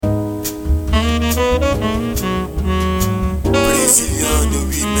Brazilian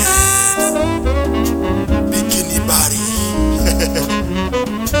women, bikini body.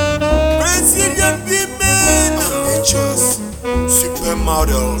 Brazilian women, ambitious,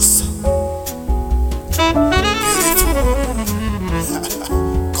 supermodels, beautiful,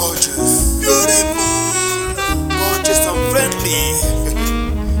 gorgeous, gorgeous and friendly.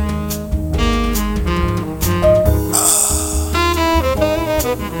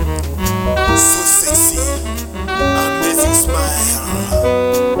 So sexy, amazing smile,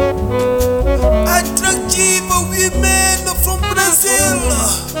 attractive women from Brazil,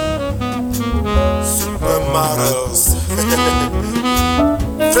 supermodels,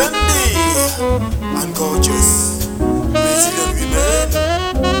 friendly and gorgeous Brazilian women.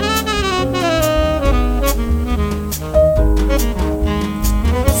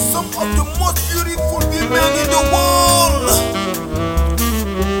 Some of the most beautiful women in the world.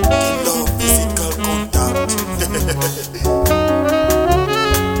 They love physical contact.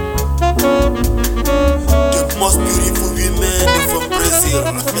 The most beautiful women from Brazil.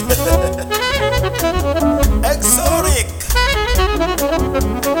 Exotic,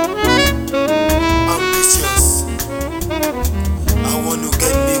 ambitious. I want to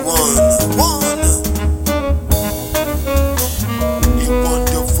get me one. A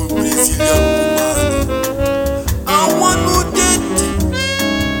wonderful Brazilian woman. I want to date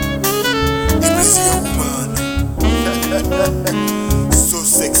a Brazilian woman. So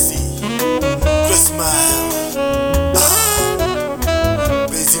sexy, great smile.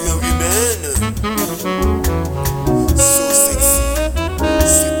 Brazilian women, so sexy,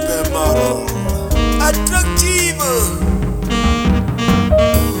 supermodel, attractive,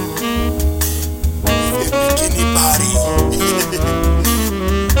 a bikini body,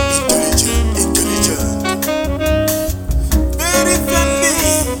 intelligent, very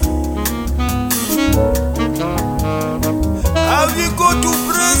friendly. How we go to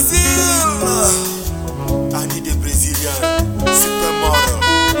Brazil? I need a Brazilian supermodel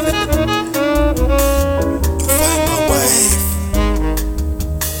to find my wife.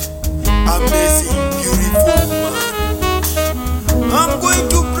 Amazing, beautiful woman. I'm going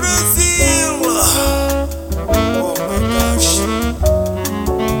to Brazil. Oh my gosh.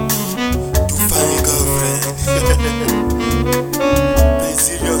 To find a girlfriend.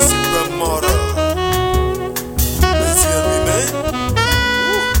 Brazilian supermodel. Brazilian women.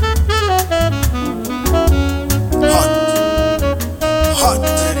 Hot,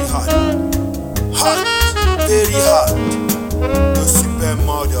 very hot. Hot, very hot. The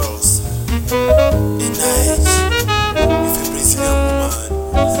supermodels. A night with a Brazilian woman.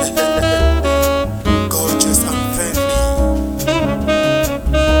 Gorgeous and friendly.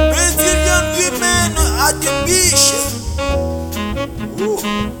 Brazilian women at the beach. Ooh,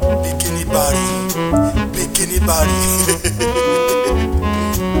 bikini body. Bikini body.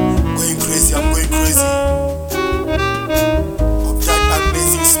 Going crazy, I'm going crazy. Of that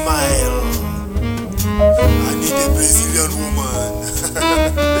amazing smile. I need a Brazilian woman.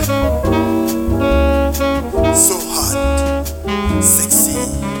 So hot, sexy.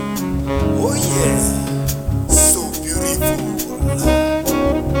 Oh yeah, so beautiful.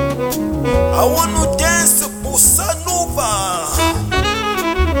 I want to